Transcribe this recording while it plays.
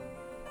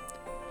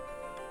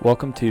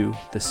Welcome to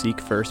the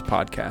Seek First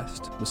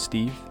podcast with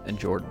Steve and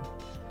Jordan.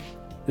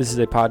 This is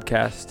a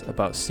podcast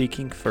about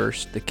seeking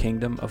first the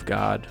kingdom of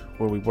God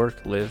where we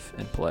work, live,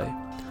 and play.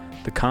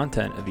 The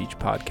content of each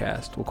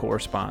podcast will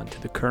correspond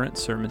to the current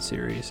sermon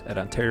series at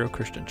Ontario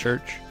Christian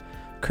Church,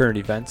 current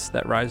events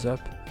that rise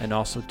up, and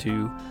also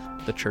to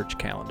the church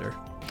calendar.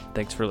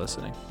 Thanks for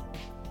listening.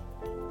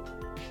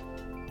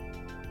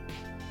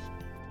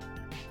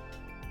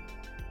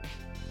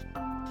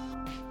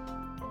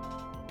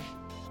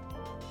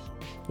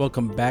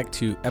 Welcome back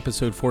to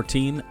episode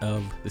 14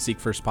 of the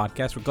Seek First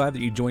podcast. We're glad that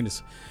you joined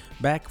us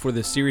back for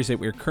the series that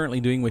we're currently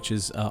doing, which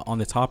is on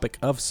the topic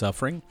of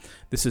suffering.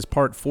 This is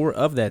part 4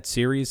 of that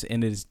series,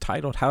 and it is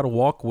titled How to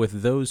Walk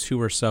with Those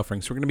Who Are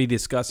Suffering. So we're going to be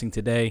discussing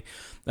today,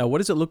 what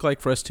does it look like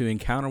for us to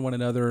encounter one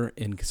another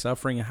in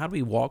suffering, and how do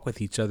we walk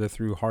with each other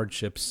through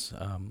hardships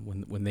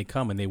when they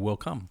come, and they will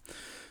come.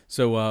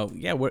 So,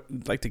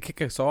 we'd like to kick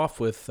us off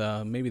with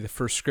maybe the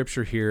first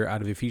scripture here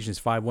out of Ephesians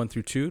 5, 1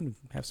 through 2, and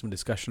have some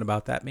discussion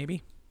about that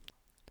maybe.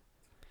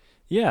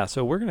 Yeah,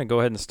 so we're going to go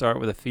ahead and start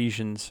with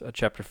Ephesians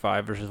chapter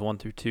 5, verses 1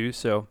 through 2.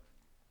 So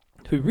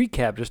to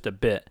recap just a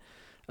bit,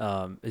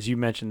 as you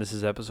mentioned, this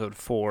is episode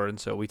 4, and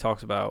so we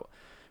talked about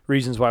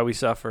reasons why we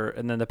suffer.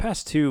 And then the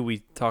past 2, we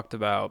talked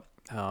about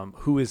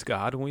who is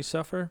God when we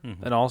suffer,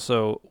 and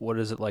also what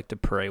is it like to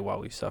pray while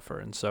we suffer.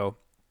 And so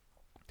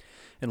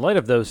in light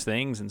of those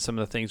things and some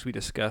of the things we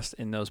discussed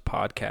in those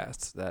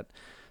podcasts, that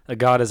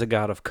God is a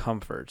God of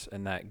comfort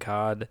and that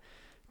God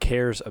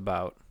cares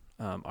about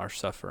our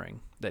suffering,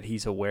 that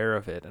he's aware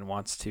of it and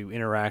wants to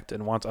interact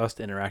and wants us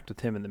to interact with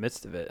him in the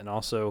midst of it, and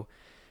also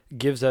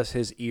gives us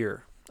his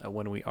ear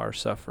when we are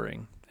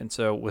suffering. And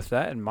so with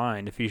that in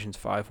mind, Ephesians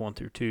 5, 1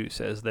 through 2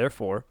 says,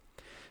 "Therefore,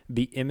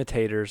 be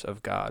imitators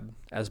of God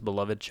as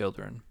beloved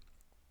children,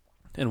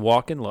 and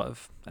walk in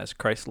love as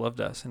Christ loved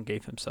us and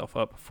gave himself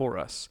up for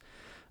us,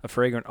 a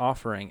fragrant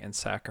offering and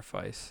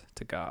sacrifice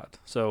to God."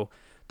 So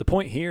the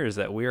point here is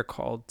that we are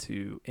called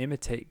to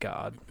imitate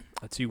God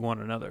to one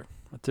another,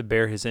 to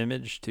bear his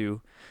image,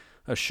 to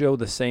show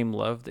the same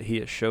love that he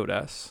has showed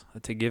us,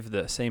 to give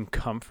the same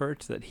comfort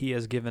that he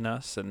has given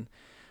us. And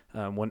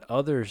when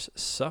others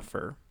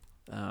suffer,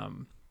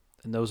 and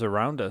those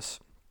around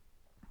us,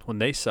 when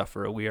they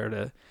suffer, we are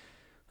to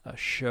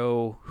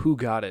show who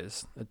God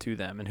is to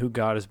them and who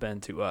God has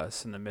been to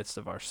us in the midst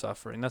of our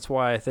suffering. That's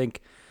why I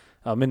think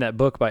in that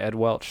book by Ed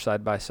Welch,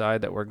 Side by Side,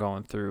 that we're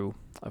going through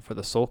for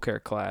the soul care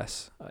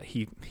class,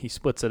 he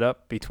splits it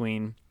up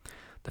between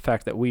the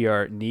fact that we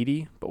are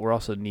needy, but we're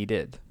also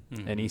needed.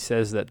 Mm-hmm. And he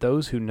says that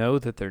those who know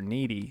that they're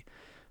needy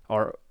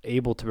are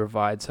able to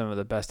provide some of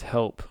the best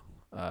help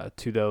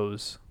to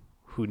those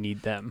who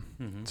need them.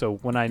 Mm-hmm. So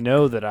when I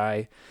know that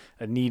I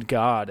need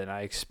God and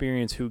I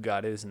experience who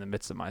God is in the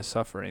midst of my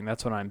suffering,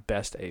 that's when I'm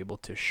best able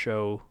to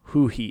show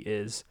who he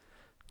is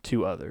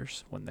to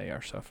others when they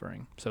are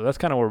suffering. So that's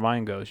kind of where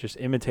mine goes, just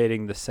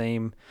imitating the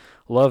same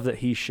love that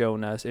he's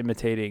shown us,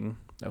 imitating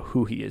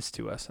who he is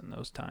to us in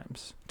those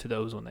times, to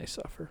those when they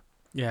suffer.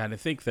 Yeah, and I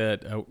think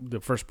that the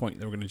first point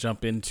that we're going to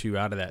jump into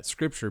out of that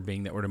scripture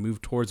being that we're to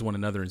move towards one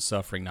another in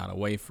suffering, not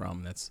away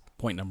from. That's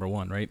point number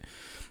 1, right?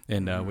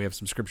 And we have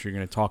some scripture you're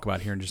going to talk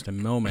about here in just a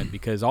moment,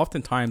 because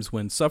oftentimes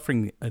when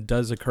suffering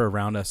does occur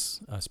around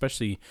us,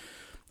 especially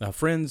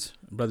friends,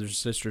 brothers and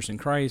sisters in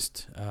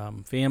Christ,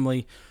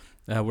 family,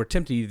 we're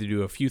tempted to either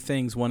do a few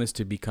things. One is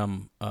to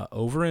become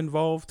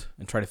over-involved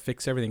and try to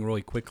fix everything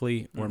really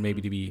quickly, or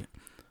maybe to be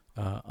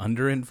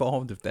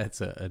under-involved, if that's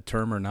a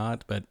term or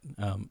not, but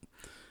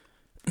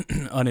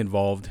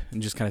uninvolved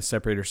and just kind of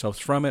separate ourselves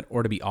from it,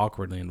 or to be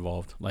awkwardly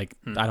involved. Like,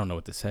 I don't know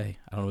what to say.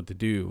 I don't know what to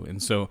do.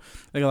 And so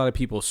I think a lot of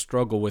people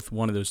struggle with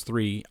one of those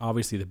 3.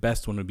 Obviously, the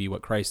best one would be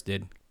what Christ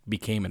did,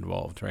 became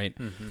involved, right?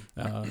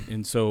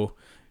 And so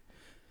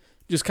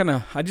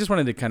I just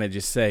wanted to kind of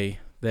just say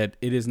that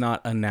it is not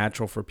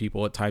unnatural for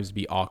people at times to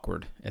be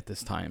awkward at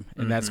this time.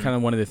 And that's kind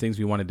of one of the things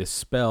we want to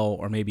dispel,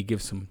 or maybe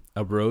give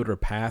a road or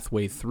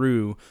pathway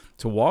through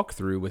to walk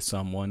through with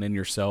someone and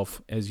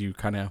yourself as you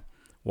kind of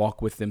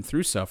walk with them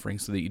through suffering,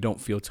 so that you don't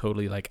feel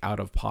totally like out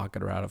of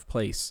pocket or out of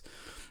place.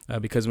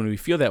 Because when we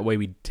feel that way,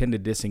 we tend to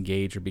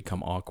disengage or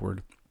become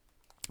awkward.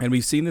 And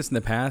we've seen this in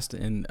the past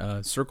in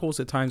circles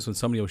at times, when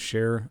somebody will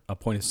share a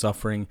point of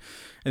suffering,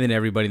 and then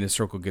everybody in the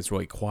circle gets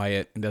really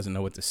quiet and doesn't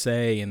know what to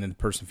say, and then the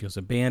person feels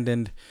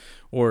abandoned,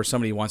 or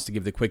somebody wants to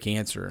give the quick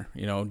answer,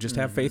 just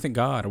have faith in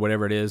God or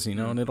whatever it is,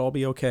 and it'll all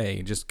be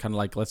okay. Just kind of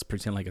like, let's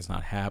pretend like it's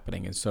not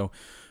happening. And so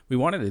we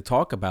wanted to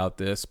talk about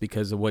this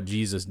because of what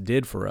Jesus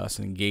did for us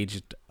and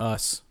engaged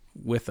us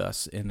with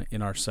us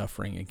in our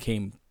suffering and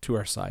came to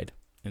our side.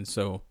 And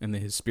so, and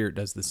his Spirit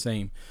does the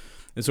same.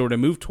 And so we're to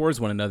move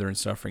towards one another in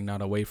suffering,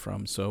 not away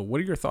from. So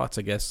what are your thoughts,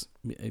 I guess,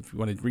 if you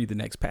want to read the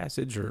next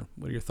passage, or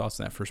what are your thoughts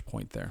on that first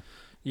point there?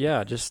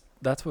 Yeah, just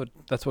that's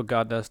what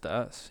God does to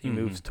us. He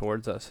moves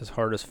towards us. His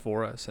heart is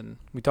for us. And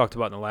we talked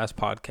about in the last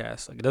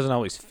podcast, like, it doesn't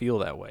always feel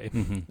that way.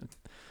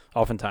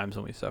 Oftentimes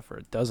when we suffer,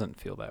 it doesn't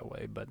feel that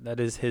way, but that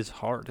is his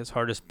heart. His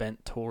heart is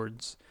bent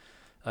towards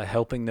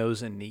helping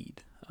those in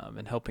need,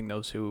 and helping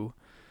those who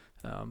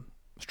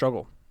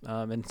struggle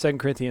In 2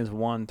 Corinthians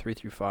 1, 3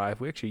 through 5,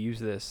 we actually use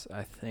this,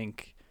 I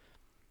think,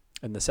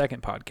 in the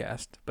second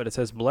podcast, but it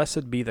says,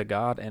 "Blessed be the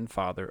God and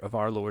Father of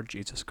our Lord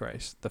Jesus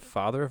Christ, the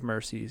Father of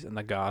mercies and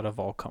the God of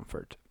all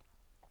comfort."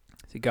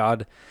 See,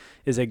 God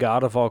is a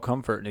God of all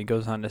comfort, and he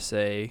goes on to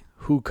say,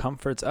 who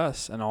comforts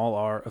us in all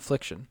our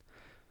affliction.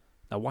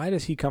 Now, why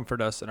does he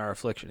comfort us in our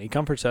affliction? He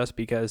comforts us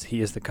because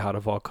he is the God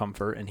of all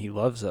comfort, and he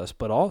loves us,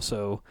 but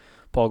also,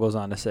 Paul goes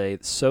on to say,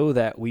 so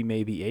that we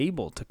may be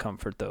able to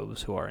comfort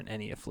those who are in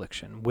any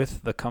affliction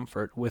with the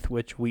comfort with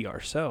which we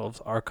ourselves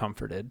are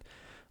comforted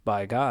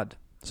by God.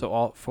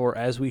 For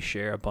as we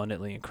share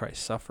abundantly in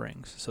Christ's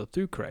sufferings, so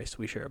through Christ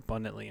we share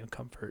abundantly in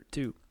comfort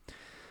too.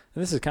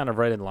 And this is kind of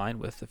right in line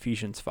with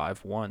Ephesians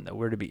 5:1, that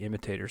we're to be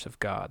imitators of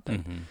God.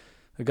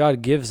 That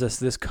God gives us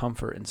this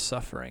comfort in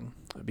suffering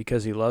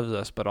because he loves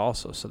us, but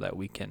also so that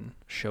we can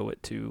show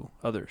it to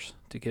others,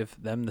 to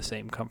give them the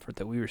same comfort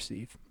that we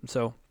receive. And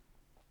so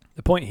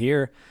the point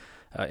here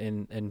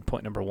in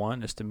point number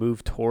 1 is to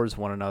move towards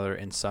one another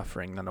in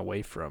suffering, not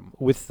away from,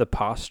 with the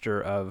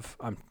posture of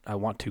I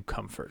want to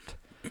comfort.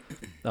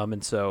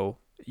 And so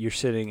you're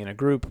sitting in a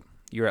group,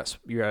 you're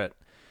at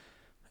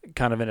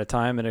kind of in a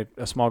time in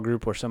a small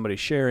group where somebody's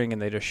sharing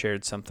and they just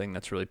shared something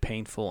that's really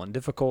painful and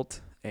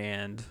difficult,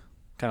 and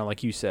kind of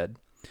like you said,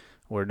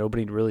 where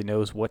nobody really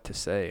knows what to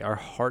say. Our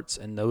hearts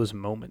in those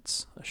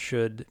moments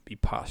should be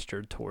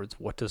postured towards,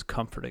 what does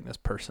comforting this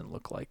person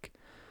look like?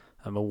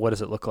 And what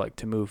does it look like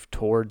to move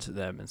towards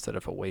them instead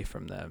of away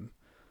from them?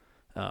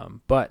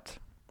 But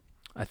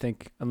I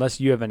think, unless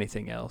you have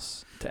anything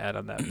else to add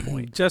on that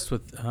point. Just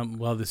with,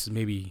 well, this is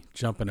maybe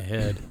jumping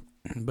ahead,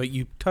 but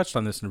you touched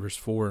on this in verse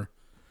 4.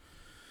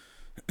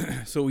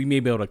 So we may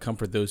be able to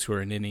comfort those who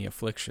are in any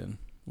affliction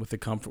with the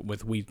comfort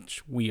with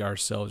which we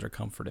ourselves are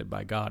comforted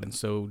by God. And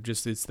so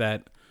just it's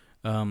that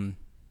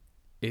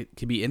it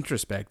can be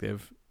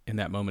introspective in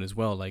that moment as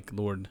well. Like,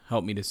 Lord,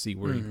 help me to see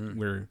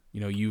where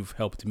you've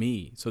helped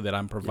me, so that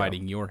I'm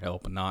providing your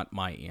help and not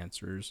my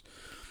answers.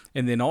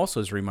 And then also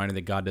as a reminder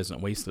that God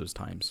doesn't waste those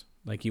times.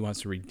 Like, he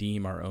wants to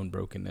redeem our own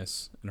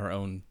brokenness and our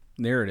own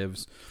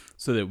narratives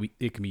so that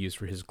it can be used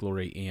for his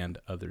glory and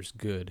others'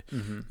 good.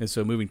 And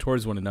so moving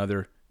towards one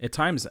another, at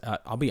times,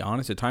 I'll be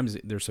honest, at times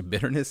there's some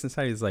bitterness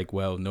inside. It's like,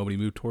 well, nobody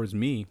moved towards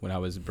me when I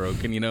was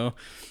broken,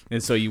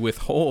 And so you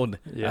withhold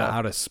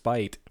out of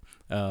spite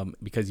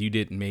because you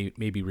didn't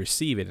maybe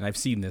receive it. And I've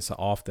seen this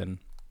often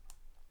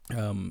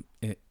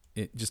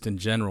just in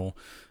general,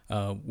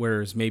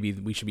 whereas maybe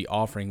we should be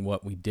offering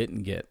what we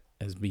didn't get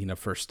as being a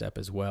first step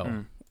as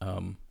well.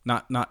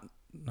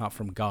 Not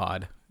from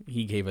God.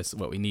 He gave us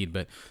what we need,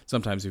 but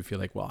sometimes we feel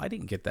like, well, I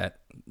didn't get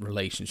that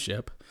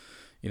relationship.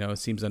 It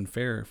seems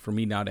unfair for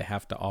me now to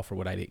have to offer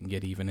what I didn't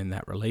get even in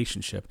that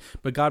relationship.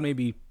 But God may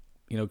be,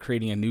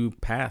 creating a new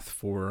path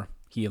for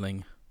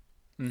healing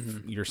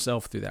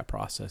yourself through that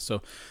process.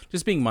 So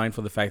just being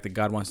mindful of the fact that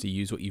God wants to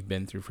use what you've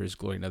been through for his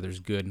glory and others'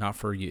 good, not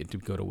for you to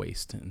go to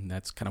waste. And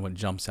that's kind of what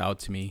jumps out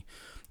to me.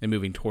 And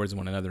moving towards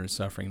one another and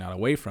suffering, not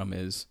away from,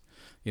 is,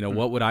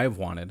 what would I have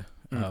wanted?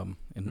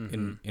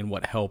 In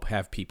what help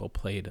have people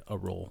played a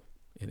role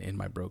in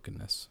my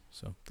brokenness.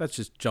 So that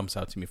just jumps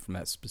out to me from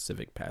that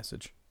specific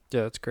passage.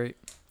 Yeah, that's great.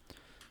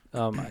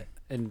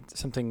 And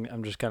something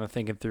I'm just kind of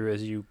thinking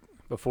through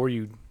before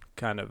you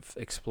kind of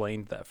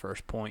explained that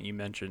first point, you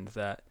mentioned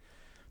that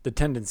the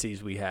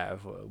tendencies we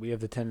have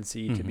the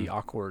tendency to be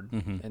awkward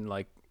and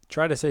like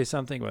try to say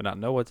something but not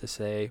know what to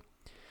say.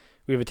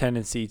 We have a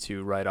tendency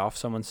to write off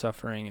someone's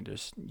suffering and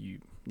just, you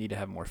need to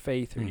have more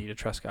faith or you need to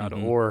trust God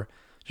or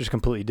just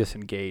completely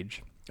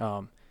disengage.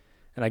 And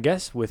I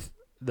guess with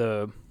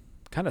the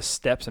kind of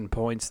steps and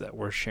points that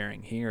we're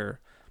sharing here,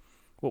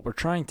 what we're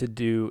trying to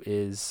do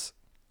is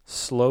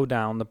slow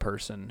down the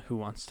person who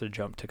wants to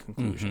jump to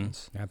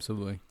conclusions.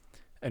 Absolutely.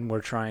 And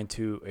we're trying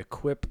to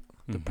equip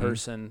the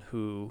person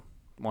who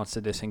wants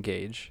to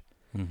disengage.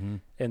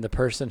 And the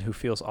person who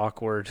feels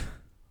awkward,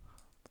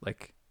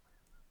 like,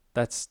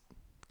 that's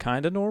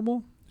kind of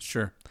normal.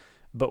 Sure.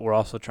 But we're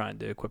also trying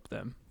to equip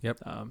them. Yep.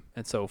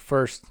 And so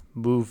first,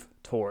 move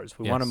towards.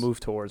 We want to move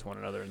towards one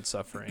another in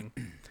suffering,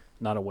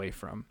 not away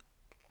from.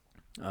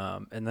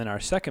 And then our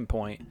second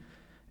point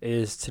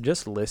is to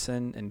just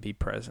listen and be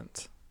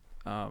present.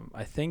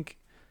 I think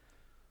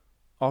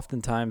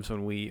oftentimes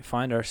when we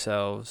find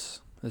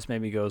ourselves, this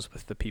maybe goes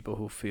with the people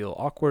who feel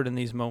awkward in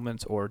these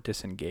moments or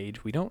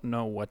disengage, we don't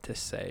know what to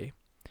say.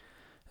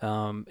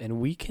 And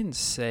we can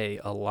say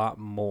a lot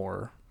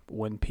more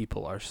when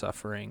people are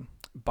suffering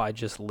by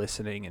just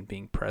listening and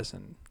being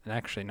present and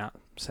actually not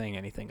saying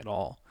anything at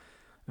all,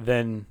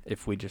 than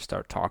if we just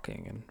start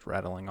talking and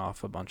rattling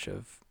off a bunch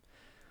of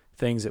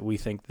things that we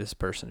think this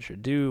person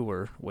should do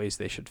or ways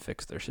they should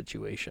fix their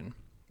situation.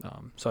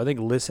 So I think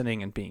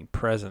listening and being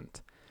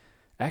present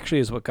actually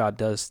is what God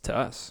does to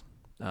us.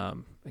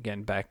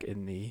 Again, back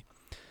in the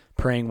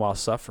praying while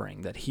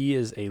suffering, that he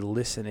is a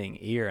listening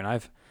ear. And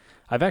I've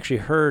actually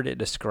heard it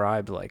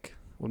described like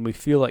when we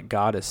feel like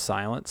God is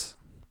silent.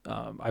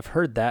 I've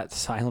heard that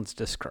silence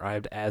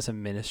described as a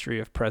ministry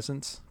of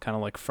presence, kind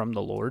of like from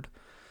the Lord.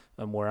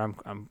 where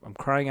I'm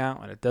crying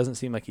out and it doesn't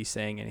seem like he's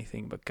saying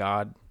anything, but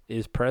God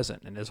is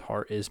present and his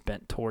heart is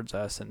bent towards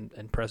us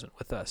and present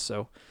with us.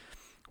 So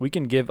we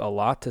can give a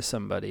lot to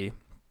somebody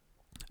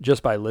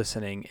just by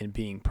listening and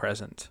being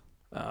present.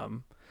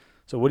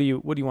 So what do you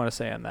want to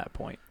say on that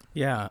point?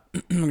 Yeah,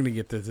 I'm going to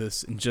get to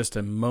this in just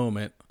a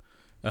moment.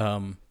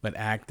 But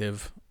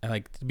active,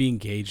 like to be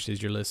engaged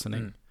as you're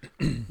listening.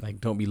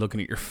 Like don't be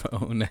looking at your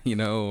phone,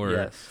 or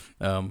Yes.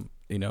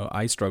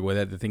 I struggle with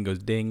that. The thing goes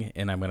ding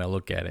and I'm going to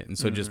look at it. And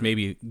so just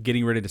maybe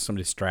getting rid of some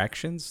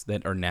distractions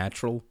that are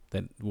natural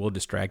that will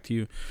distract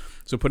you.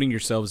 So putting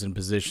yourselves in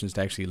positions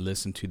to actually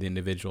listen to the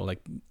individual,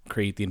 like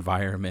create the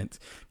environment,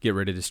 get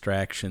rid of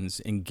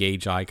distractions,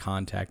 engage eye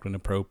contact when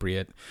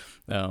appropriate.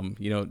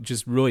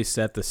 Just really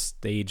set the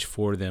stage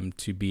for them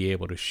to be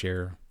able to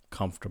share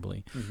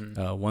comfortably.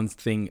 One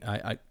thing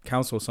I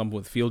counsel someone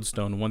with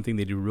Fieldstone, one thing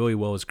they do really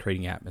well is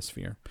creating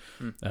atmosphere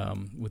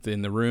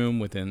within the room,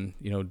 within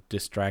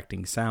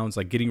distracting sounds,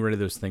 like getting rid of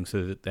those things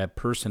so that that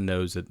person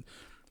knows that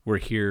we're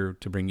here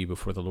to bring you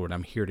before the Lord.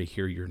 I'm here to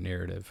hear your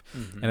narrative.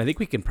 And I think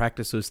we can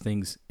practice those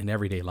things in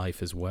everyday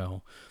life as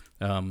well.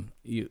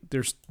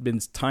 There's been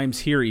times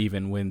here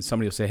even when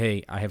somebody will say,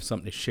 hey, I have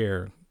something to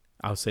share.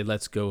 I'll say,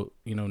 let's go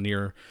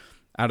near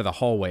out of the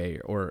hallway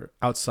or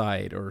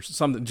outside or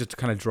something, just to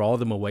kind of draw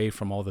them away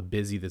from all the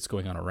busy that's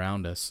going on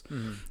around us.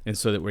 And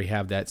so that we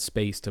have that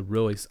space to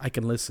really, I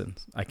can listen.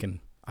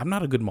 I'm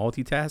not a good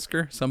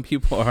multitasker. Some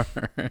people are,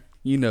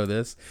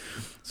 this.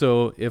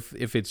 So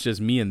if it's just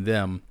me and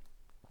them,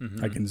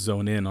 I can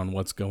zone in on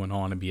what's going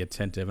on and be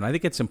attentive. And I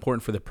think it's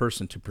important for the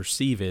person to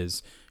perceive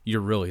is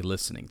you're really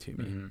listening to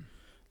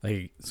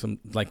me.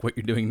 Like what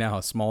you're doing now,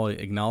 small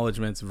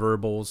acknowledgments,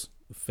 verbals,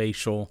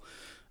 facial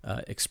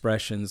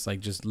expressions, like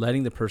just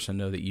letting the person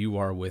know that you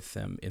are with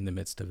them in the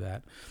midst of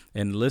that.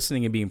 And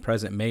listening and being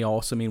present may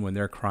also mean when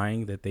they're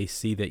crying that they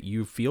see that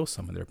you feel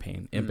some of their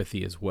pain,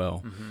 empathy as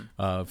well.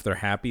 If they're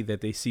happy, that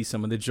they see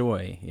some of the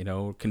joy,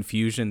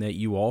 confusion, that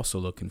you also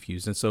look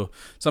confused. And so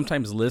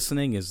sometimes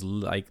listening is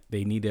like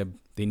they need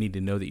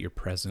to know that you're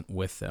present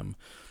with them.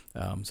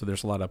 So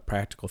there's a lot of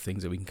practical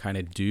things that we can kind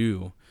of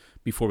do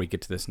before we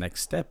get to this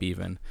next step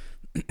even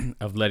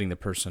of letting the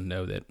person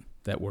know that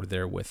we're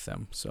there with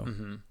them. So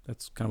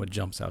that's kind of what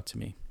jumps out to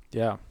me.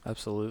 Yeah,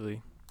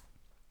 absolutely.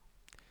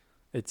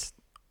 It's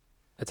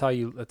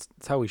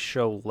how we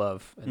show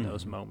love in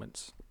those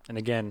moments. And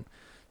again,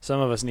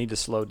 some of us need to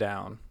slow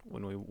down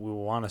when we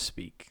want to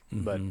speak,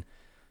 but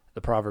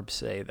the Proverbs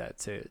say that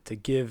to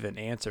give an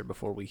answer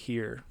before we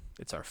hear,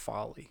 it's our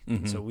folly.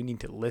 And so we need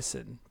to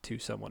listen to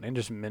someone and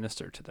just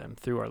minister to them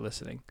through our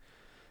listening.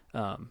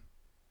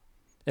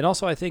 And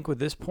also I think with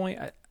this point,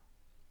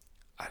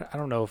 I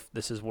don't know if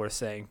this is worth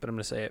saying, but I'm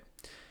going to say it.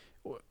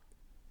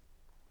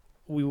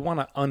 We want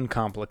to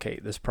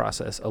uncomplicate this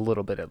process a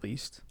little bit at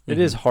least. It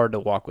is hard to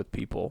walk with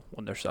people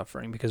when they're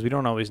suffering because we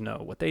don't always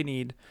know what they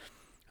need.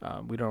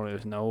 We don't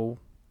always know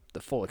the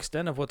full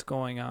extent of what's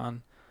going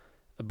on.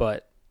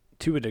 But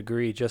to a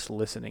degree, just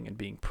listening and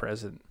being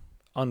present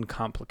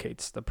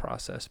uncomplicates the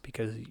process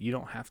because you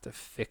don't have to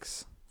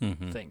fix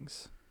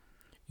things.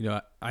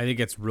 I think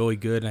it's really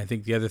good. And I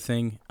think the other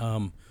thing,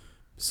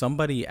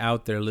 somebody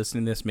out there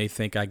listening to this may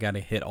think I got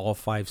to hit all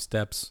 5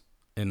 steps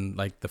in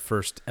like the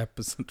first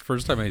episode,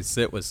 first time I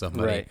sit with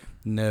somebody. Right.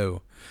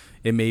 No,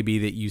 it may be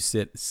that you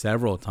sit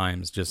several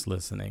times just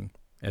listening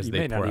as you they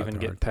may pour not out even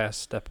their get heart.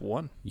 past step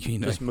 1.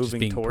 Just moving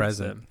being towards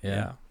present.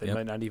 them. They Yep.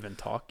 might not even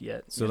talk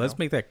yet. So let's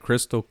make that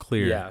crystal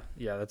clear.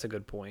 Yeah, that's a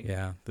good point.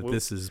 Yeah,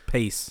 this is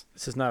pace.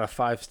 This is not a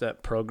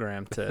 5-step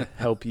program to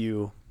help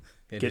you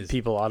get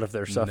people out of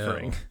their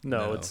suffering.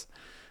 No, it's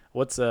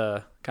what's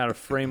a kind of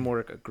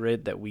framework, a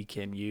grid that we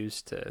can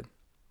use to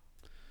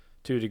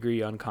a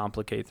degree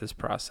uncomplicate this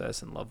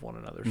process and love one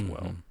another as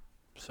well.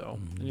 So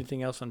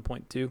anything else on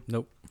point 2?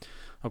 Nope.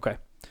 Okay.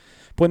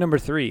 Point number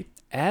 3,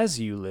 as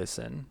you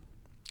listen,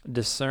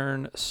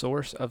 discern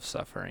source of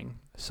suffering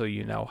so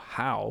you know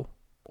how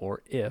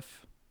or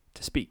if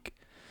to speak.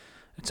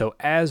 And so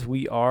as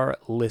we are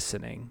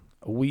listening,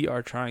 we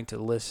are trying to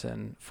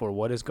listen for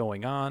what is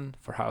going on,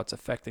 for how it's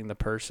affecting the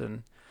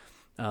person,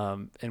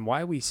 and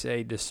why we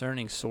say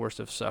discerning source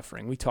of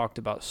suffering. We talked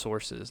about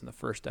sources in the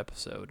first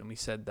episode, and we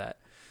said that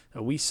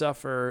we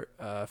suffer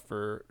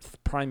for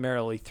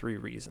primarily 3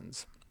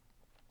 reasons.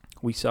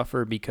 We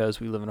suffer because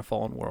we live in a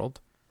fallen world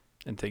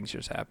and things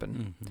just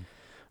happen.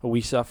 We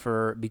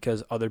suffer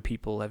because other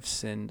people have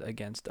sinned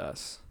against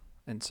us,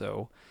 and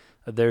so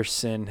their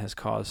sin has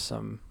caused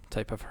some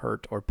type of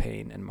hurt or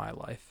pain in my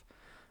life.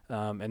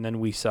 And then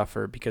we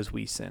suffer because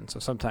we sin. So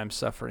sometimes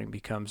suffering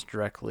becomes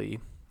directly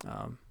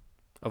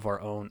of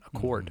our own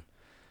accord.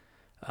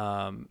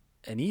 And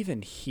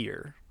even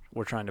here,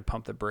 we're trying to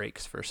pump the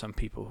brakes for some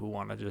people who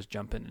want to just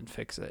jump in and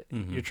fix it.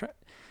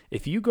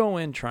 If you go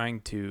in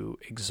trying to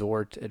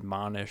exhort,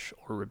 admonish,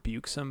 or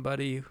rebuke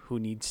somebody who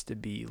needs to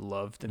be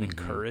loved and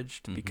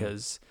encouraged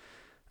because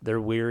they're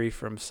weary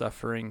from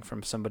suffering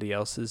from somebody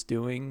else's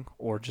doing,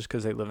 or just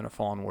because they live in a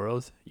fallen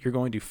world, you're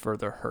going to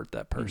further hurt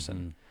that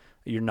person.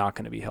 You're not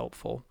going to be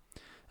helpful.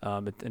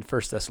 In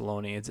 1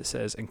 Thessalonians, it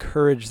says,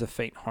 encourage the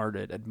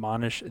faint-hearted,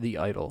 admonish the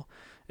idle.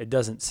 It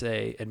doesn't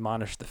say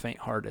admonish the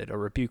faint-hearted or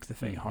rebuke the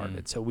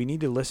faint-hearted. So we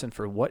need to listen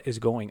for what is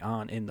going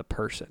on in the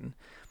person.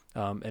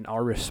 And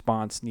our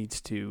response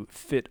needs to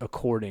fit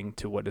according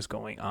to what is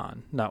going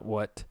on, not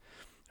what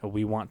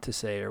we want to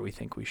say or we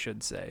think we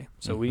should say.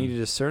 So we need to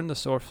discern the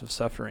source of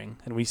suffering.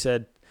 And we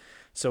said,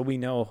 so we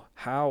know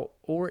how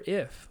or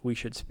if we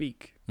should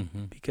speak.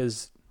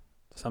 Because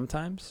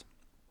sometimes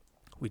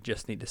we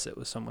just need to sit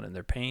with someone in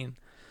their pain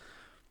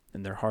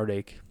and their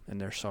heartache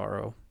and their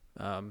sorrow.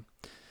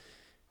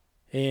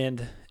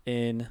 And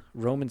in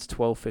Romans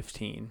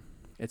 12:15,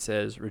 it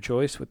says,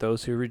 rejoice with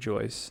those who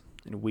rejoice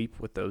and weep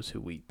with those who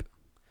weep.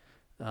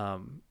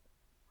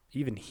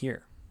 Even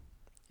here,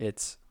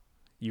 it's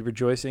you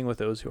rejoicing with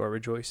those who are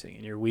rejoicing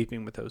and you're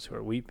weeping with those who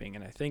are weeping.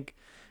 And I think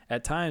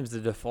at times the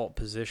default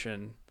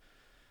position,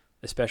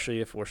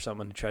 especially if we're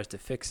someone who tries to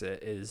fix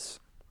it, is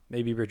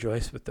maybe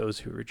rejoice with those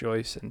who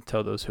rejoice and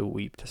tell those who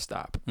weep to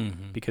stop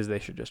because they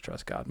should just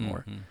trust God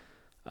more.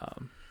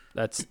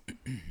 That's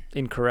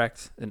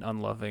incorrect and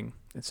unloving.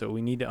 And so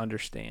we need to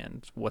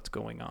understand what's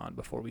going on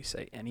before we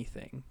say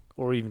anything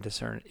or even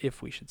discern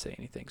if we should say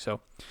anything.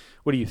 So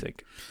what do you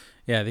think?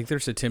 Yeah, I think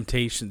there's a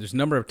temptation. There's a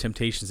number of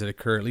temptations that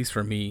occur, at least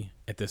for me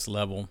at this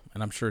level,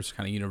 and I'm sure it's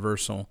kind of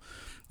universal.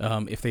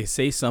 If they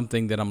say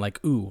something that I'm like,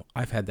 ooh,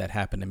 I've had that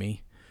happen to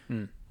me,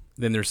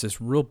 then there's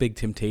this real big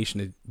temptation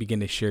to begin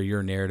to share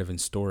your narrative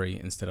and story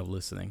instead of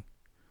listening,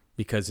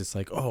 because it's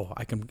like, oh,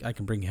 I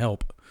can bring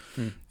help.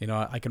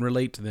 I can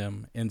relate to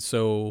them. And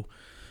so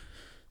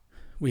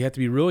we have to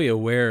be really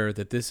aware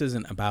that this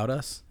isn't about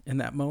us in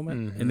that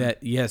moment, and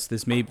that, yes,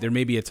 there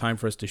may be a time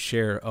for us to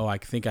share, oh, I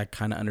think I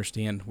kind of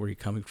understand where you're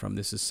coming from.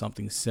 This is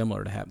something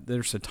similar to have.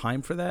 There's a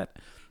time for that,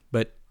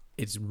 but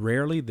it's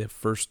rarely the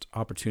first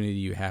opportunity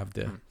you have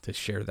to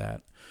share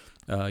that.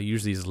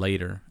 Usually is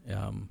later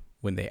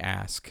when they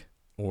ask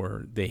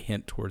or they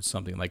hint towards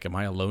something like, am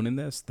I alone in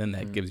this? Then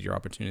that gives you your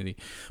opportunity.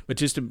 But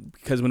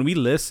because when we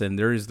listen,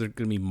 there's going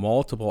to be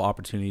multiple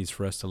opportunities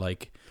for us to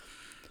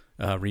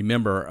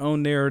remember our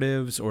own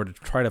narratives or to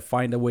try to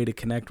find a way to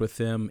connect with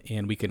them.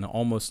 And we can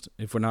almost,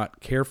 if we're not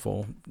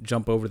careful,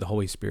 jump over the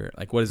Holy Spirit.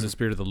 Like, what is the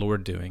Spirit of the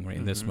Lord doing right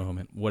in this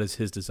moment? What is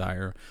his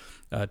desire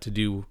to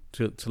do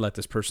to let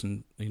this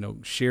person,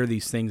 share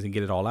these things and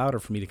get it all out, or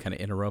for me to kind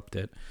of interrupt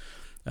it?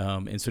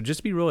 And so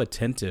just be real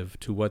attentive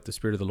to what the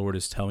Spirit of the Lord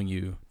is telling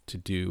you to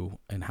do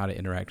and how to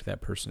interact with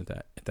that person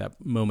at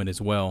that moment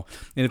as well.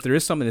 And if there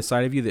is something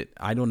inside of you that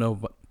I don't know,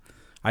 but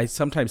I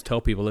sometimes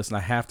tell people, listen, I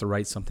have to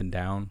write something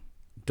down.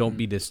 Don't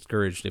be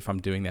discouraged if I'm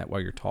doing that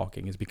while you're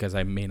talking, is because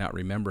I may not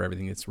remember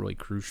everything that's really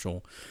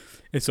crucial.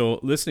 And so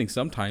listening,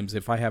 sometimes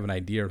if I have an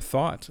idea or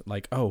thought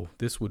like, oh,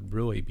 this would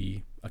really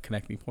be a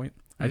connecting point,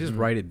 I just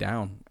write it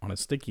down on a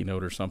sticky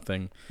note or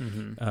something,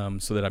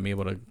 so that I'm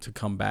able to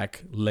come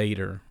back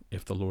later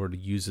if the Lord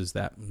uses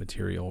that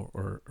material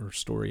or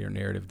story or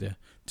narrative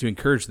to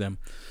encourage them.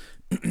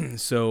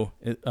 So,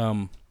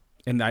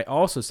 and I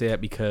also say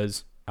that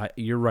because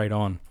you're right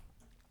on.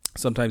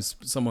 Sometimes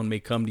someone may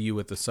come to you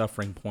with a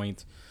suffering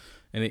point,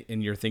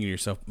 and you're thinking to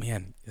yourself,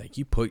 man, like,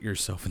 you put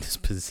yourself in this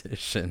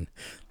position.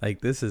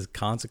 Like, this is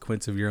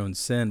consequence of your own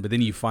sin. But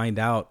then you find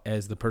out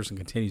as the person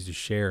continues to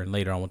share, and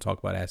later on we'll talk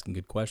about asking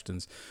good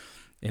questions.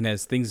 And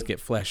as things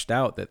get fleshed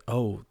out, that,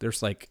 oh,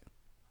 there's like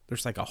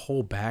a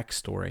whole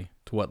backstory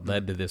to what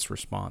led to this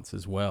response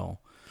as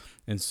well.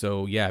 And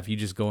so, yeah, if you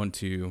just go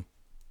into,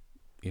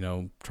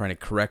 trying to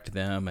correct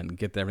them and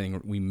get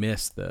everything, we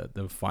miss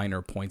the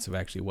finer points of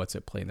actually what's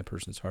at play in the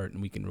person's heart, and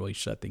we can really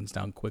shut things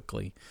down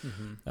quickly.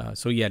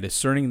 So yeah,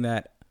 discerning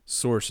that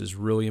source is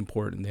really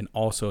important. And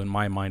also, in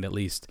my mind at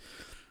least,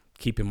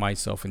 keeping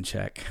myself in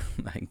check.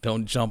 Like,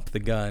 don't jump the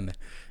gun.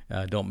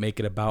 Don't make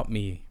it about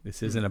me.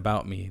 This isn't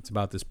about me. It's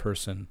about this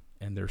person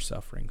and their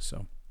suffering.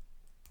 So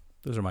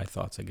those are my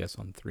thoughts, I guess,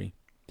 on 3.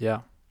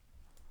 Yeah.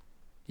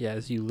 Yeah,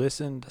 as you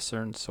listen,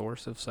 discern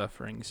source of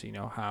suffering, so you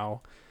know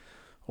how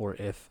or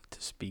if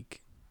to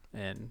speak.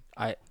 And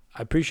I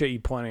appreciate you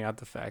pointing out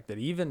the fact that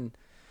even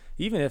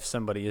if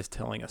somebody is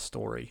telling a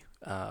story,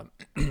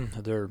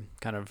 they're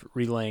kind of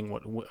relaying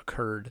what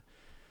occurred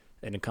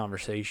in a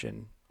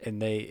conversation,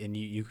 and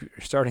you're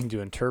starting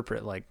to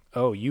interpret like,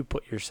 oh, you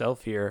put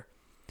yourself here,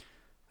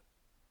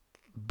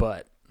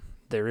 but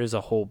there is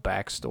a whole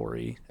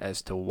backstory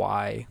as to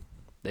why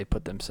they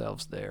put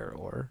themselves there,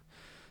 or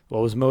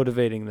what was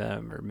motivating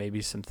them, or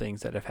maybe some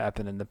things that have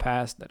happened in the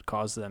past that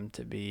caused them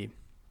to be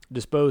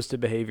disposed to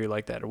behavior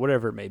like that, or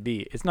whatever it may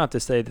be. It's not to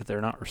say that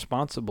they're not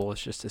responsible.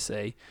 It's just to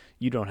say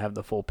you don't have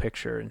the full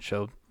picture, and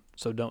so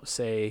don't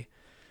say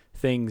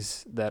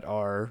things that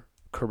are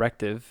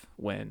corrective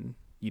when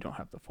you don't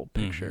have the full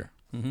picture.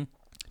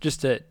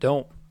 Just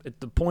the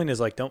point is,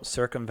 like, don't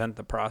circumvent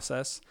the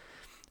process.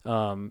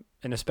 And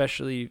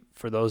especially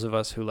for those of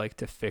us who like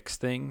to fix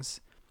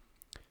things,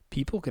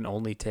 people can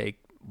only take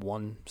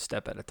one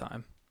step at a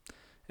time.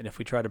 And if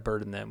we try to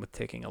burden them with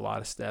taking a lot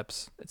of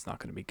steps, it's not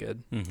going to be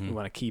good. We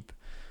want to keep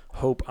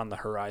hope on the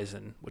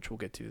horizon, which we'll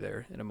get to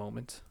there in a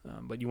moment.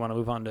 But you want to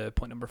move on to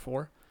point number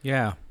 4?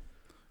 Yeah.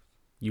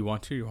 You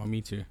want to? You want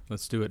me to?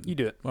 Let's do it. You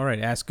do it. All right.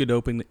 Ask good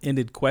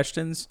open-ended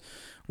questions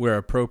where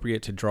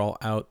appropriate to draw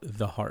out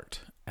the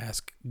heart.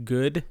 Ask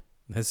good.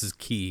 This is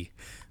key.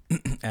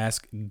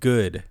 Ask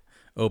good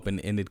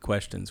open-ended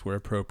questions where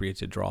appropriate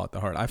to draw out the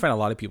heart. I find a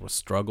lot of people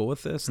struggle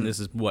with this, and this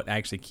is what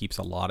actually keeps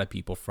a lot of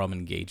people from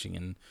engaging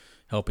in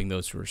helping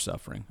those who are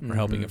suffering or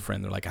helping a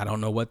friend. They're like, I don't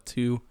know what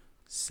to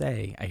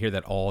say. I hear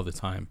that all the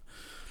time.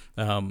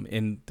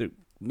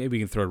 Maybe we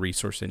can throw a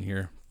resource in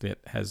here that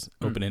has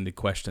open-ended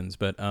questions,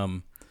 but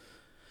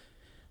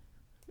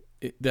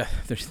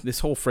this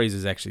whole phrase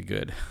is actually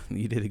good.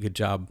 You did a good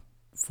job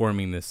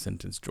forming this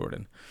sentence,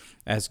 Jordan.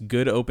 Ask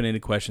good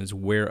open-ended questions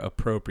where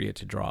appropriate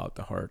to draw out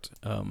the heart.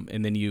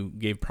 And then you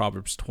gave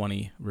Proverbs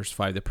 20, verse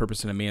 5, the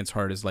purpose in a man's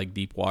heart is like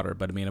deep water,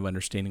 but a man of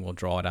understanding will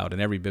draw it out.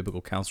 And every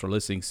biblical counselor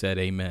listening said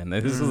amen.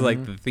 This is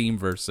like the theme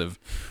verse of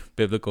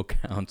biblical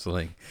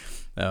counseling.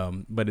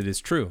 But it is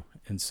true.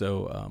 And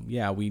so,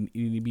 we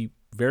need to be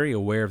very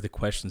aware of the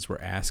questions we're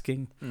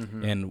asking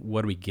and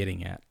what are we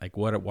getting at? Like,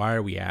 why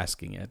are we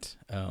asking it?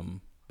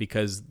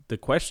 Because the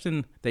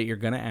question that you're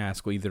going to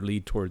ask will either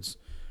lead towards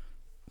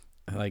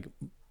like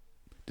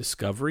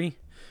discovery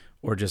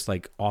or just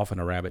like off on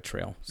a rabbit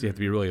trail. So you have to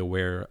be really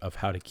aware of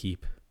how to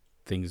keep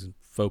things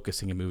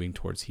focusing and moving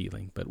towards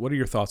healing. But what are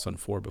your thoughts on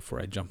 4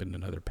 before I jump into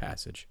another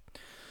passage?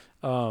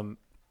 I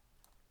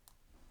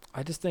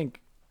just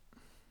think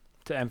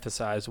to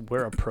emphasize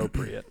where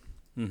appropriate.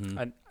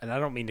 And I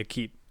don't mean to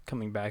keep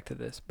coming back to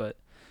this, but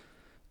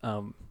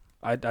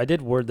I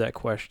did word that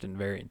question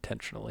very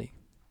intentionally,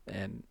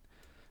 and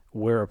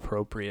where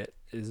appropriate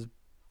is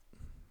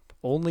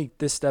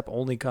this step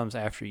only comes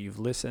after you've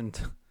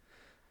listened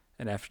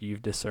and after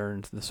you've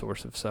discerned the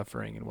source of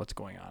suffering and what's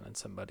going on in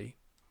somebody.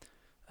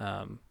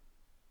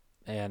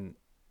 And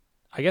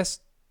I guess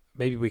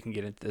maybe we can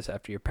get into this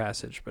after your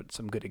passage, but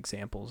some good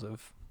examples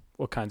of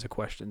what kinds of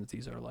questions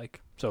these are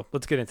like. So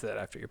let's get into that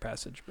after your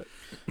passage. But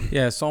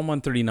yeah, Psalm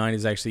 139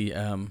 is actually,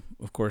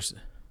 of course,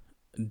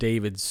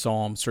 David's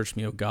psalm. Search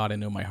me, O God,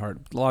 and know my heart.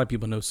 A lot of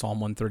people know Psalm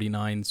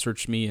 139.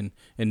 Search me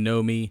and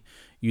know me.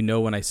 You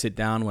know when I sit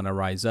down, when I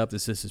rise up.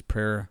 This is his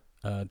prayer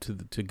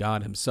to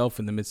God himself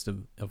in the midst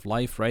of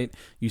life, right?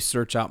 You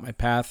search out my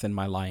path and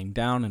my lying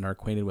down and are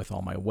acquainted with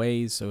all my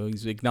ways. So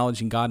he's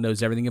acknowledging God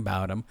knows everything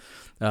about him.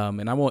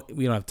 And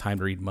we don't have time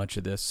to read much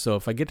of this. So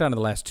if I get down to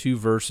the last 2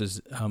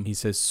 verses, he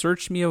says,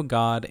 search me, O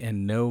God,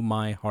 and know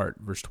my heart,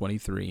 verse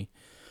 23,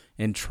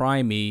 and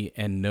try me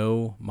and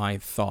know my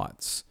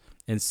thoughts,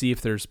 and see if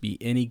there's be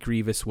any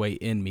grievous way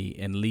in me,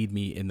 and lead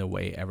me in the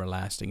way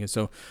everlasting. And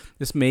so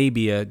this may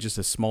be just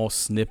a small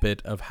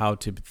snippet of how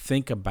to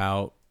think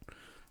about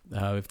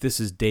if this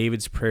is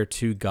David's prayer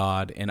to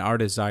God, and our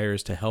desire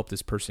is to help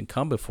this person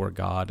come before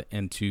God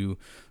and to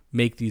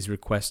make these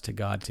requests to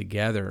God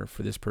together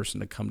for this person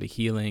to come to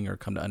healing or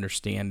come to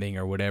understanding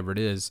or whatever it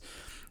is.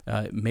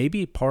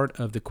 Maybe part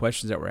of the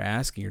questions that we're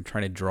asking are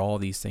trying to draw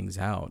these things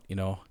out.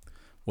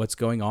 What's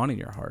going on in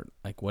your heart?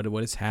 Like what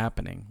is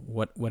happening?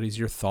 What is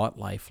your thought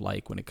life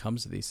like when it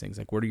comes to these things?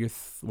 Like where do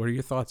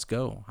your thoughts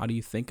go? How do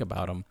you think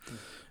about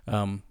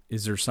them?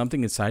 Is there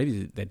something inside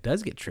you that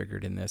does get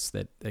triggered in this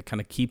that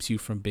kind of keeps you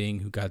from being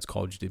who God's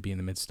called you to be in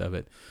the midst of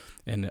it?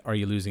 And are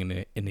you losing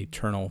an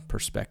eternal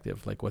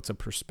perspective? Like what's a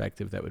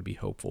perspective that would be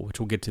hopeful, which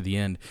we'll get to the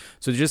end.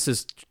 So just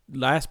this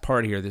last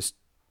part here,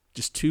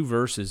 just 2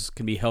 verses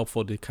can be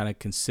helpful to kind of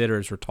consider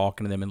as we're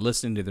talking to them and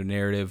listening to their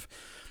narrative.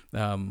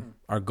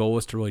 Our goal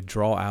is to really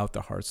draw out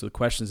the heart. So the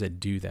questions that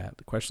do that,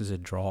 the questions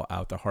that draw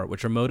out the heart,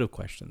 which are motive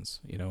questions,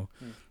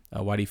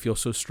 why do you feel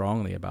so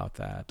strongly about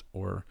that?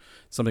 Or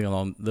something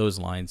along those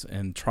lines,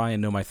 and try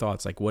and know my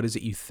thoughts. Like, what is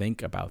it you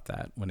think about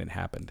that when it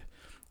happened?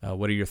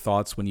 What are your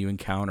thoughts when you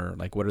encounter?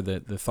 Like, what are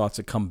the thoughts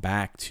that come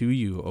back to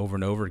you over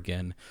and over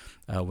again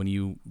when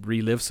you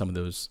relive some of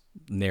those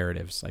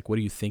narratives? Like, what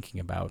are you thinking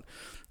about?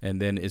 And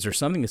then is there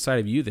something inside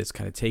of you that's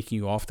kind of taking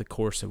you off the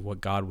course of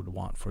what God would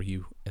want for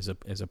you as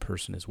a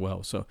person as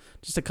well? So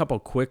just a couple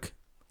quick,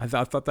 I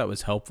thought that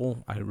was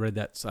helpful. I read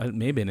that,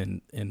 maybe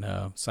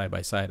in Side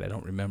by Side, I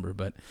don't remember,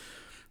 but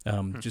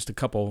just a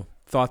couple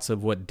thoughts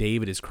of what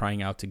David is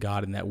crying out to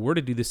God, and that we're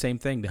to do the same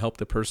thing to help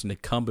the person to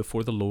come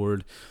before the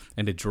Lord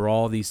and to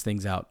draw these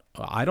things out.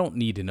 I don't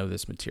need to know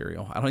this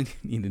material. I don't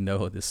need to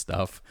know this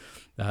stuff.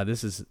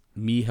 This is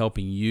me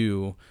helping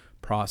you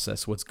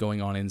process what's going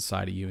on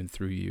inside of you and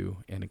through you,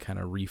 and to kind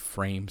of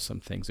reframe some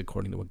things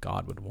according to what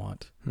God would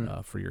want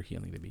for your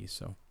healing to be.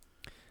 So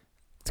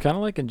it's kind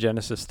of like in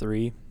Genesis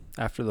 3,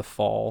 after the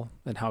fall,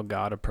 and how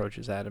God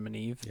approaches Adam and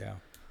Eve. Yeah.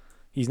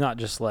 He's not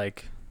just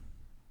like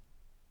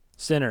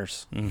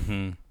sinners.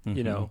 He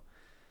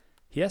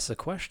asks a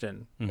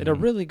question, and a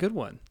really good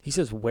one. He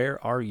says,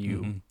 where are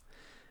you?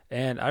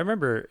 And I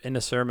remember in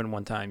a sermon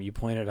one time you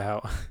pointed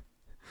out,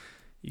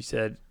 you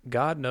said,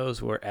 God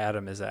knows where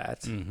Adam is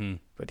at,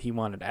 but he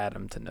wanted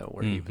Adam to know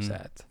where he was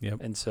at. Yep.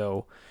 And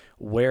so,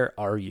 where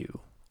are you?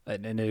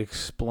 And it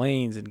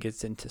explains and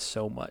gets into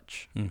so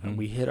much. And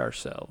we hit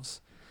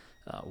ourselves.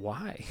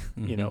 Why?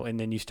 And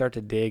then you start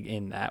to dig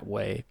in that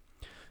way.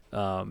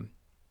 And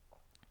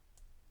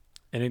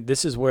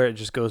this is where it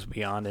just goes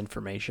beyond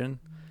information.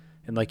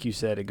 And like you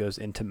said, it goes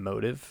into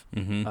motive,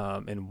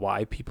 and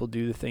why people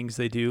do the things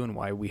they do and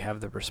why we have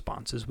the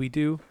responses we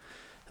do.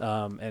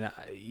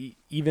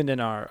 Even in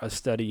a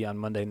study on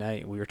Monday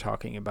night, we were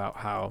talking about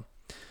how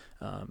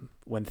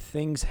when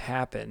things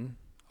happen,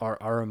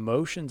 our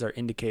emotions are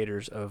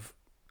indicators of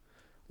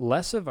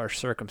less of our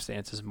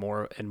circumstances,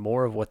 more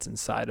of what's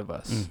inside of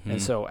us. Mm-hmm.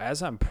 And so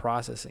as I'm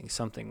processing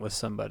something with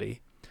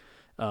somebody,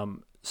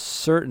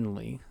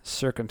 certainly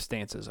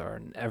circumstances are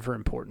an ever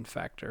important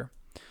factor.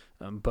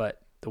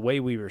 But the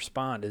way we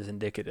respond is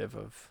indicative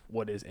of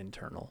what is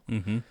internal.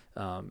 Mm-hmm.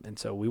 And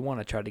so we want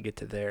to try to get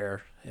to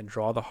there and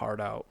draw the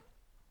heart out.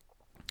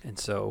 And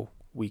so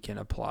we can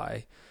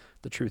apply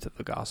the truth of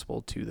the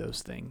gospel to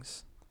those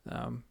things.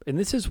 And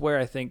this is where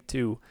I think,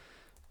 too,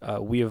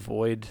 we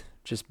avoid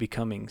just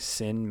becoming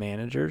sin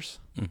managers,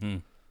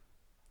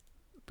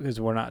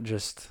 because we're not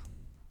just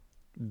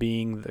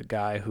being the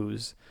guy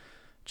who's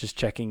just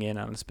checking in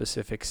on a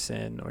specific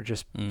sin or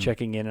just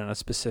checking in on a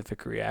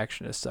specific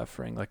reaction to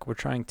suffering. Like, we're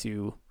trying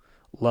to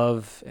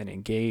love and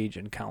engage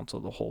and counsel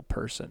the whole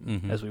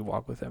person as we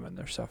walk with them in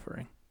their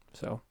suffering.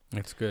 So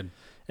that's good.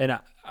 And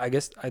I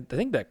guess I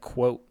think that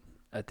quote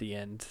at the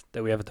end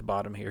that we have at the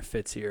bottom here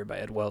fits here, by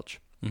Ed Welch.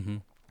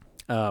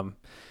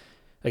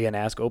 Again,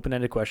 ask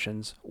open-ended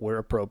questions where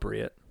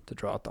appropriate to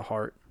draw out the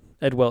heart.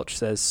 Ed Welch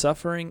says,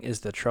 "Suffering is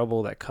the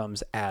trouble that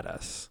comes at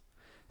us.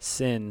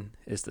 Sin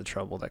is the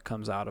trouble that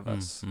comes out of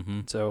us."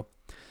 So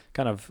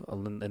kind of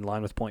in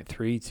line with point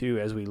 3 too,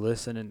 as we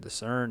listen and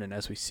discern and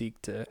as we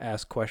seek to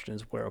ask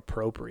questions where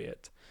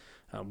appropriate,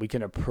 we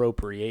can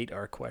appropriate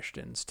our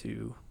questions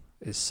to,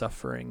 is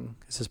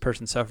this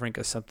person suffering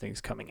because something's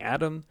coming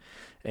at them?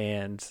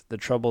 And the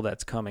trouble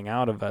that's coming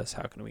out of us,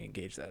 how can we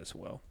engage that as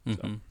well?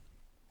 So,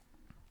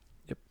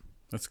 yep.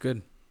 That's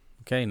good.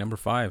 Okay, number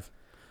 5.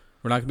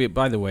 We're not going to be,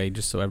 by the way,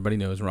 just so everybody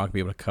knows, we're not going to be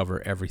able to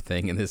cover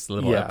everything in this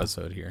little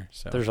episode here.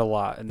 So there's a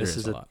lot, and this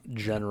is a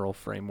general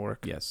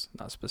framework. Yes.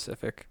 Not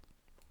specific.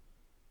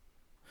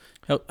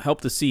 Help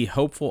to see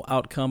hopeful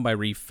outcome by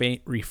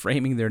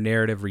reframing their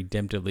narrative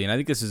redemptively. And I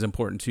think this is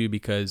important too,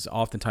 because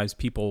oftentimes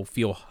people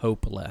feel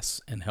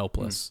hopeless and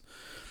helpless.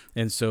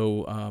 And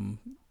so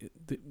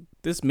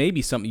this may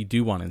be something you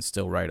do want to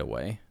instill right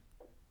away.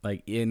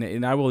 Like,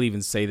 and I will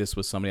even say this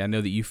with somebody. I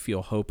know that you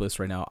feel hopeless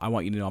right now. I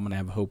want you to know I'm going to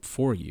have hope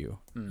for you,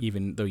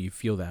 even though you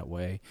feel that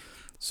way.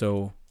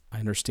 So I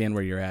understand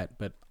where you're at,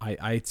 but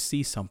I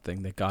see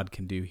something that God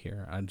can do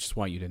here. I just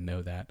want you to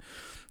know that.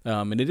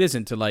 And it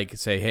isn't to like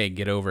say, hey,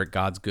 get over it.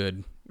 God's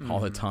good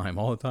all the time.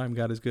 All the time,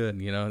 God is good.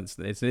 You know,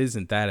 it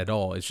isn't that at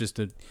all. It's just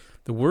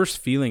the worst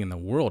feeling in the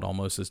world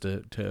almost is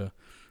to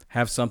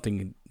have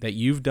something that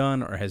you've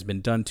done or has been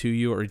done to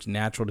you, or it's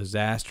natural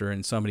disaster,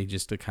 and somebody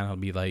just to kind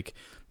of be like,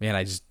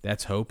 man,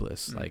 that's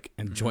hopeless. Like,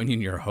 and joining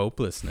your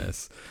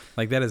hopelessness,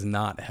 like that is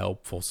not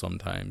helpful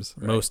sometimes,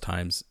 most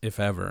times, if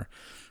ever.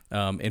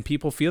 And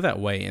people feel that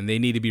way, and they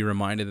need to be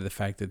reminded of the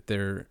fact that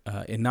they're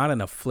and not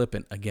in a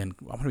flippant, again,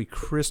 I want to be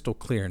crystal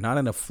clear, not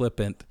in a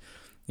flippant,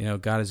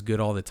 God is good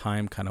all the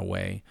time kind of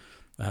way,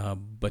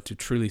 but to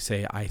truly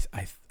say, I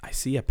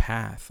see a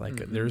path, like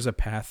there's a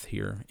path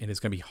here, and it's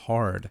going to be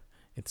hard.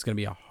 It's going to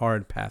be a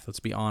hard path. Let's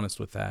be honest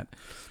with that.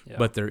 Yeah.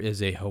 But there is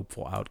a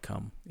hopeful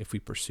outcome if we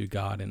pursue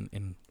God,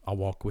 and I'll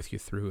walk with you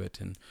through it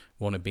and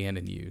won't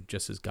abandon you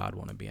just as God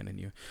won't abandon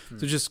you.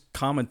 So just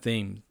common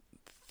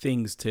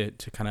things to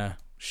kind of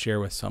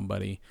share with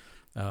somebody.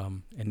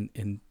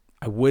 And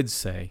I would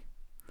say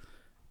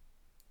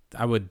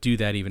I would do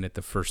that even at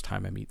the first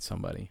time I meet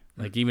somebody.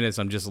 Like, even as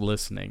I'm just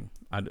listening,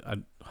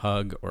 I'd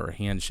hug or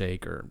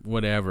handshake or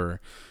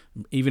whatever.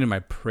 Even in my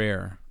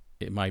prayer,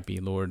 it might be,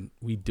 Lord,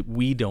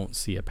 we don't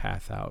see a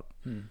path out,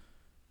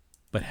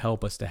 but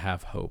help us to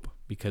have hope,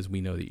 because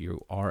we know that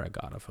you are a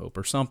God of hope,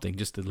 or something,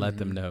 just to let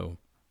them know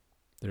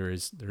there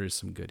is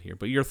some good here.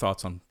 But your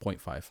thoughts on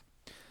point 5?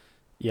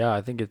 Yeah,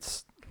 I think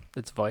it's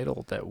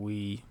vital that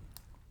we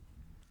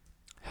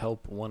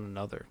help one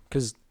another,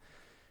 because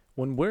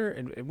when we're,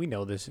 and we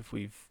know this if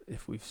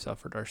we've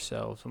suffered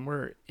ourselves, when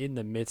we're in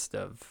the midst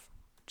of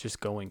just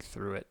going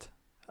through it,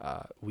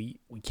 we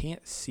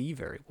can't see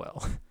very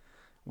well.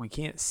 We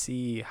can't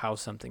see how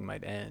something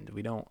might end.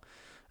 We don't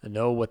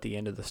know what the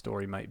end of the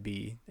story might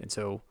be. And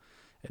so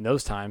in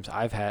those times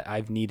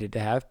I've needed to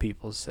have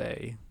people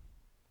say,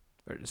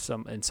 or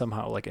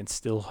somehow like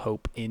instill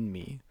hope in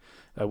me,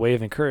 a way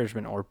of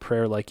encouragement or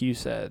prayer, like you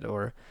said.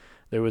 Or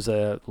there was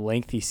a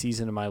lengthy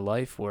season of my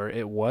life where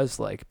it was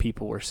like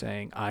people were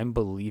saying, I'm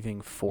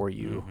believing for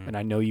you, and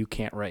I know you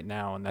can't right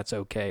now, and that's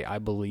okay. I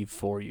believe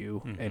for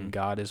you, and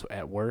God is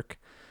at work.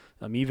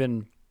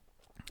 Even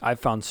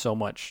I've found so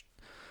much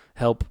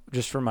help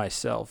just for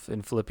myself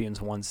in Philippians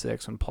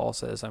 1:6, when Paul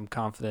says, I'm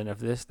confident of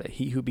this, that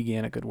he who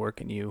began a good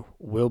work in you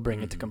will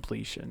bring it to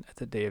completion at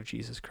the day of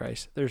Jesus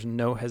Christ. There's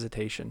no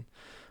hesitation.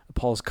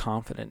 Paul's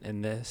confident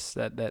in this,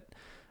 that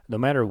no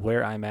matter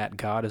where I'm at,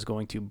 God is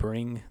going to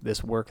bring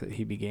this work that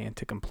he began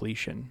to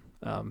completion.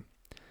 And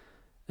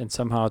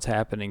somehow it's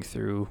happening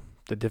through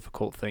the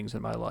difficult things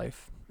in my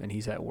life, and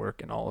he's at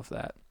work in all of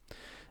that.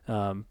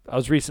 I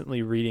was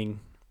recently reading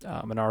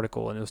an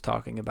article, and it was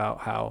talking about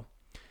how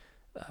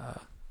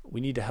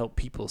we need to help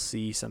people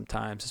see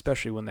sometimes,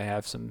 especially when they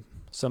have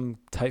some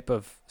type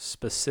of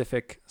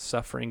specific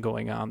suffering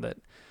going on that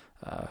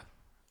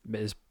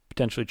is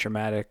potentially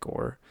traumatic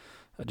or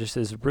just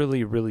is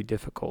really, really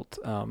difficult.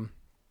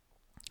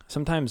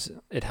 Sometimes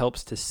it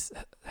helps to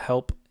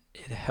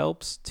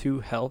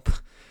help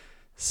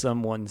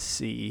someone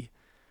see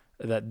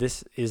that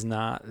this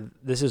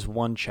is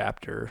one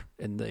chapter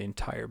in the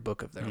entire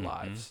book of their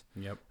lives.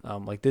 Yep.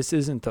 Like this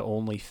isn't the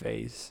only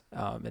phase.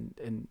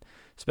 And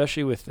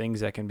especially with things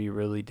that can be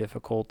really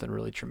difficult and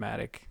really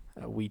traumatic,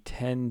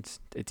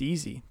 it's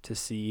easy to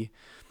see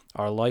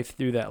our life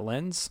through that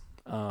lens,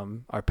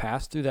 our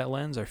past through that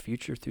lens, our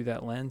future through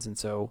that lens. And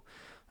so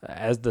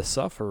as the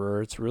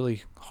sufferer, it's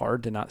really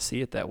hard to not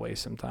see it that way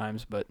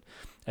sometimes. But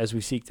as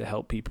we seek to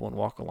help people and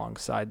walk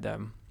alongside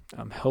them,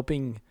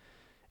 helping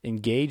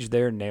engage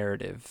their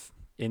narrative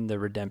in the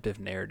redemptive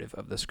narrative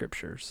of the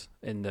scriptures,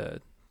 in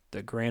the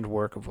grand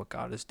work of what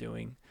God is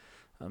doing,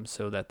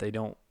 so that they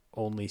don't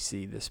only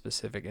see the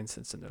specific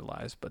instance in their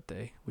lives, but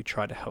we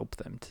try to help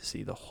them to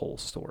see the whole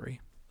story.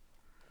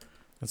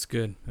 That's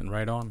good and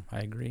right on. I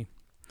agree.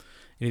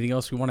 Anything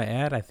else we want to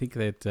add? I think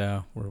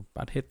that we're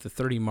about to hit the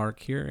 30 mark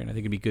here, and I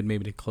think it'd be good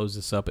maybe to close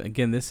this up.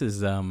 Again, this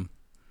is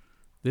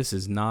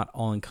not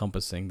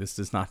all-encompassing. This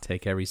does not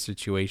take every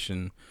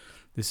situation.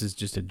 This is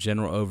just a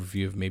general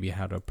overview of maybe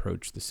how to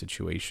approach the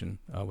situation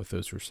with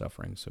those who are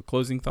suffering. So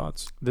closing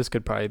thoughts? This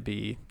could probably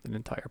be an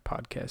entire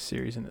podcast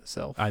series in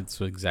itself. That's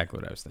exactly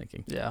what I was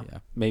thinking. Yeah.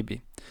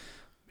 Maybe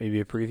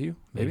a preview,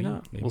 maybe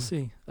not. Maybe. We'll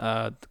see.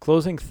 The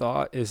closing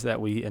thought is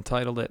that we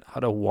entitled it, How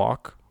to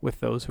Walk with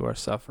Those Who Are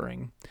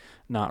Suffering,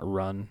 Not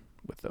Run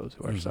with Those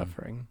Who Are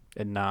Suffering,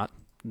 and not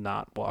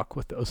walk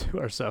with those who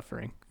are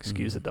suffering.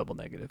 Excuse the double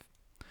negative.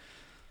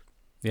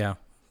 Yeah.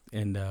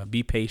 And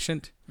be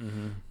patient,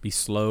 be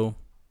slow,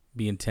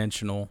 be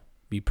intentional,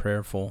 be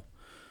prayerful,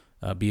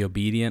 be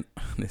obedient.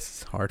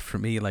 This is hard for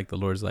me. Like the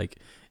Lord's like,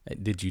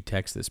 did you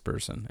text this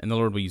person? And the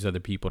Lord will use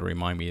other people to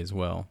remind me as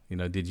well.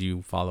 Did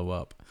you follow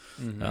up?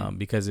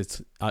 Because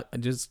it's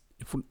just,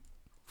 if we're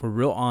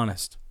real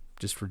honest,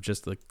 just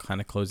the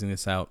kind of closing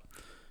this out,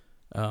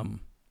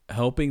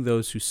 helping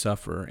those who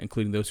suffer,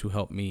 including those who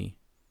help me,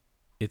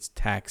 it's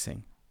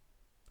taxing.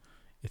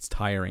 It's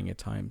tiring at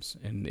times,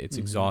 and it's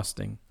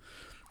exhausting.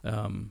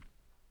 And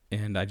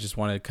I just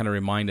want to kind of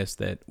remind us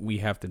that we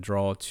have to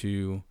draw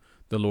to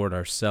the Lord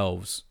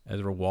ourselves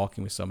as we're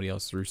walking with somebody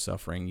else through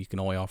suffering. You can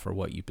only offer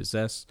what you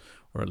possess,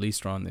 or at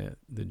least are on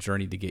the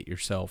journey to get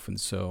yourself. And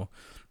so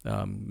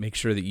make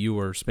sure that you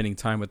are spending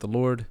time with the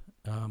Lord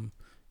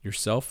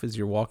yourself as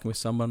you're walking with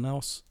someone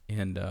else,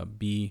 and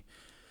be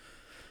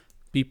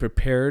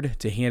prepared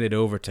to hand it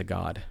over to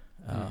God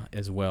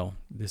as well.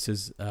 This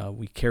is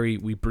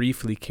we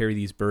briefly carry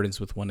these burdens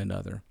with one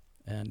another.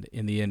 And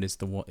in the end, it's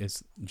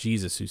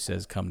Jesus who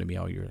says, "Come to me,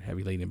 all your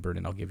heavy laden and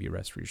burden, I'll give you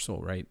rest for your soul."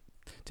 Right?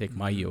 Take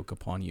my yoke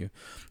upon you.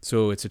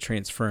 So it's a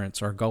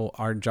transference.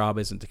 Our job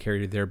isn't to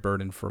carry their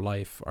burden for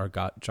life. Our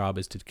job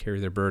is to carry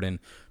their burden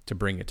to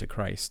bring it to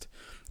Christ.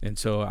 And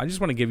so I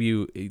just want to give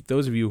you,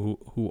 those of you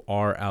who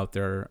are out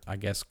there, I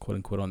guess, quote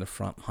unquote, on the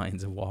front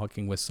lines of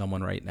walking with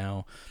someone right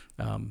now,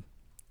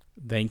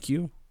 thank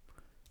you,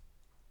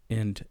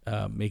 and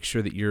make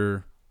sure that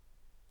you're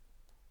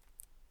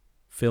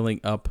filling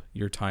up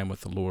your time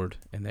with the Lord,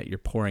 and that you're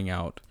pouring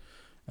out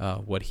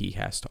what He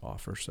has to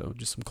offer. So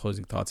just some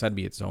closing thoughts. That'd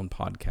be its own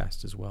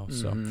podcast as well.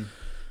 So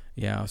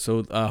yeah.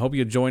 So I hope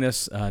you'll join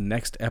us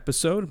next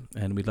episode,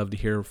 and we'd love to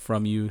hear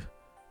from you.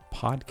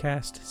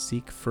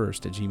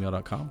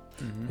 Podcastseekfirst@gmail.com.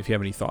 If you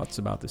have any thoughts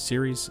about the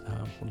series,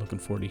 we're looking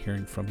forward to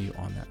hearing from you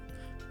on that.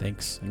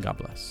 Thanks, and God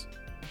bless.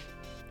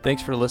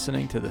 Thanks for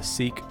listening to the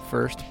Seek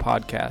First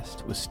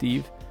podcast with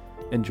Steve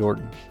and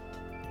Jordan.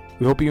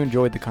 We hope you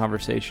enjoyed the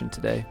conversation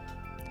today.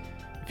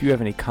 If you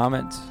have any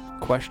comments,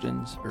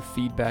 questions, or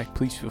feedback,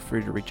 please feel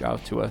free to reach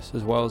out to us,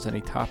 as well as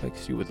any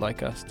topics you would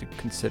like us to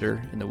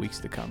consider in the weeks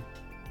to come.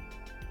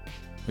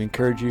 We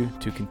encourage you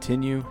to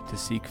continue to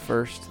seek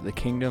first the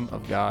kingdom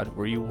of God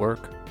where you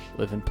work,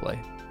 live, and play.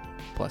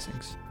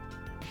 Blessings.